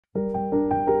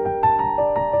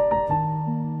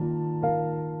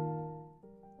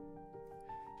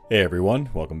Hey everyone,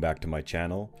 welcome back to my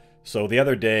channel. So the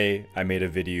other day I made a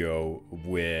video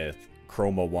with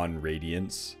Chroma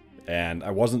Radiance and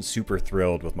I wasn't super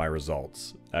thrilled with my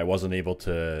results. I wasn't able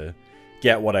to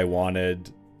get what I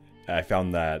wanted. I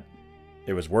found that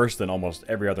it was worse than almost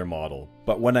every other model.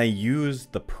 But when I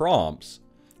used the prompts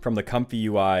from the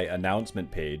ComfyUI announcement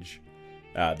page,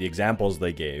 the examples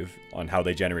they gave on how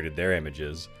they generated their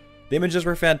images, the images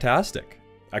were fantastic.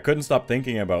 I couldn't stop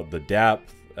thinking about the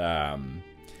depth,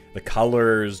 the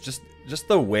colors, just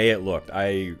the way it looked.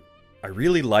 I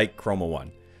really like Chroma 1.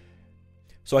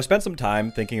 So I spent some time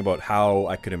thinking about how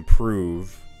I could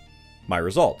improve my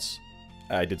results.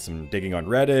 I did some digging on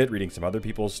Reddit, reading some other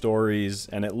people's stories,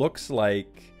 and it looks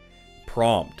like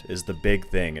prompt is the big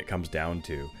thing it comes down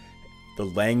to. The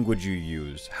language you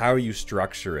use, how you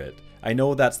structure it. I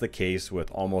know that's the case with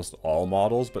almost all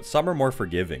models, but some are more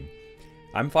forgiving.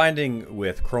 I'm finding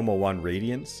with Chroma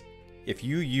Radiance, if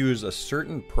you use a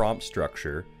certain prompt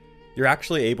structure, you're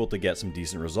actually able to get some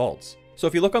decent results. So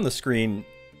if you look on the screen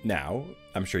now,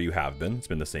 I'm sure you have been, it's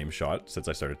been the same shot since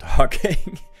I started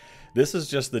talking. This is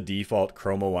just the default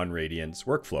Chroma Radiance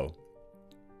workflow.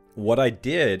 What I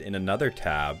did in another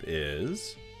tab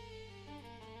is,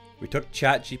 we took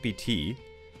ChatGPT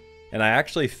and I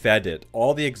actually fed it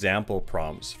all the example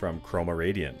prompts from Chroma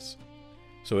Radiance.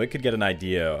 So it could get an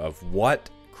idea of what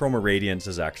Chroma Radiance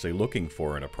is actually looking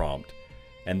for in a prompt.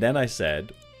 And then I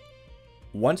said,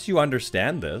 once you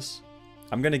understand this,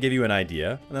 I'm going to give you an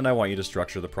idea, and then I want you to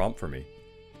structure the prompt for me.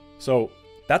 So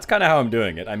that's kind of how I'm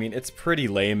doing it. I mean, it's pretty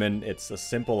layman. It's a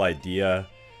simple idea.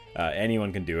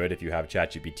 Anyone can do it. If you have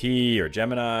ChatGPT or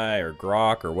Gemini or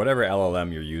Grok or whatever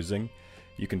LLM you're using,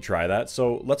 you can try that.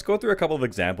 So let's go through a couple of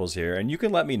examples here, and you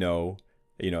can let me know,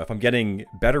 if I'm getting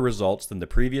better results than the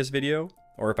previous video,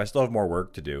 or if I still have more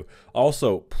work to do.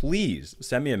 Also, please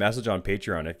send me a message on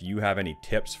Patreon if you have any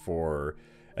tips for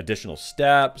additional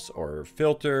steps or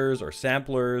filters or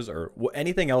samplers or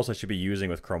anything else I should be using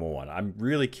with Chroma 1. I'm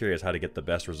really curious how to get the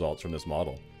best results from this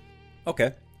model.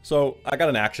 Okay, so I got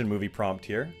an action movie prompt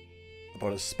here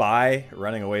about a spy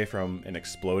running away from an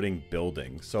exploding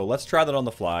building. So let's try that on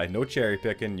the fly. No cherry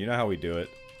picking. You know how we do it.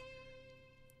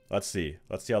 Let's see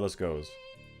how this goes.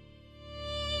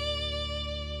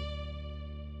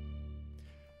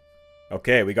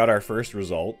 Okay, we got our first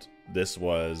result. This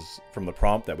was from the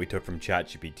prompt that we took from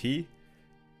ChatGPT.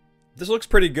 This looks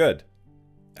pretty good.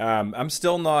 I'm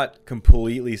still not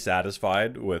completely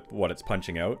satisfied with what it's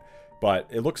punching out, but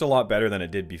it looks a lot better than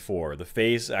it did before. The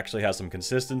face actually has some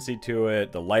consistency to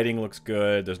it. The lighting looks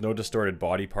good. There's no distorted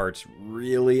body parts,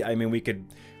 really. I mean, we could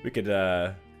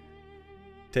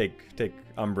take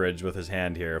umbrage with his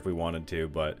hand here if we wanted to,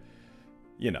 but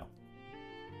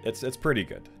it's pretty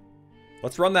good.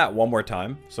 Let's run that one more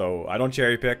time. So I don't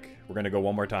cherry pick. We're going to go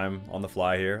one more time on the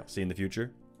fly here. I'll see you in the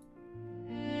future.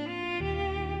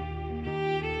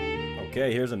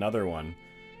 Okay, here's another one.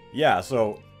 Yeah,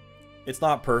 so it's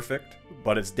not perfect,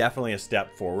 but it's definitely a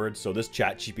step forward. So this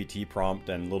ChatGPT prompt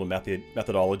and little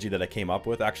methodology that I came up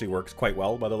with actually works quite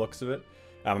well by the looks of it.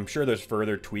 I'm sure there's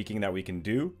further tweaking that we can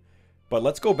do, but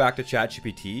let's go back to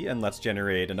ChatGPT and let's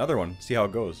generate another one. See how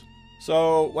it goes.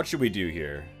 So what should we do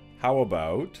here? How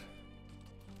about...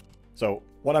 So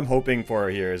what I'm hoping for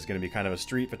here is going to be kind of a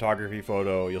street photography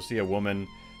photo. You'll see a woman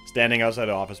standing outside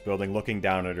an office building looking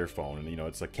down at her phone. And,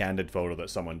 it's a candid photo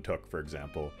that someone took, for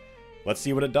example. Let's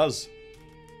see what it does.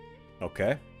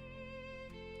 Okay.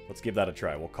 Let's give that a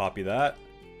try. We'll copy that.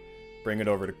 Bring it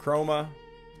over to Chroma.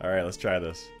 All right, let's try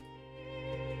this.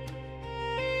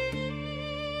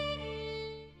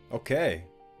 Okay.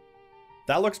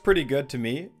 That looks pretty good to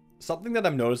me. Something that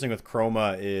I'm noticing with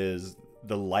Chroma is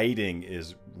the lighting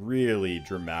is really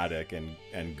dramatic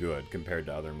and good compared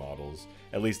to other models,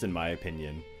 at least in my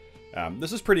opinion.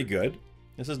 This is pretty good.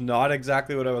 This is not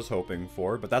exactly what I was hoping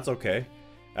for, but that's okay.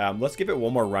 Let's give it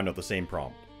one more run with the same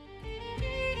prompt.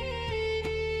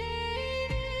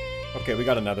 Okay, we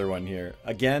got another one here.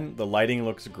 Again, the lighting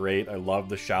looks great. I love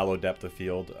the shallow depth of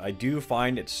field. I do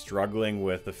find it's struggling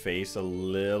with the face a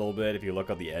little bit. If you look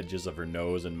at the edges of her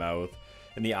nose and mouth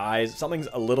and the eyes, something's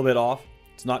a little bit off.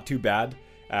 It's not too bad.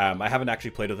 I haven't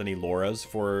actually played with any LoRAs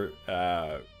for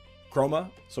Chroma,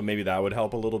 so maybe that would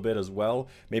help a little bit as well.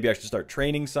 Maybe I should start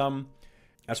training some.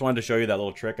 I just wanted to show you that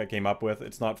little trick I came up with.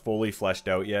 It's not fully fleshed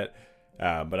out yet,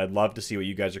 but I'd love to see what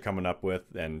you guys are coming up with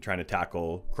and trying to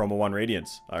tackle Chroma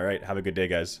Radiance. All right, have a good day,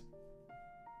 guys.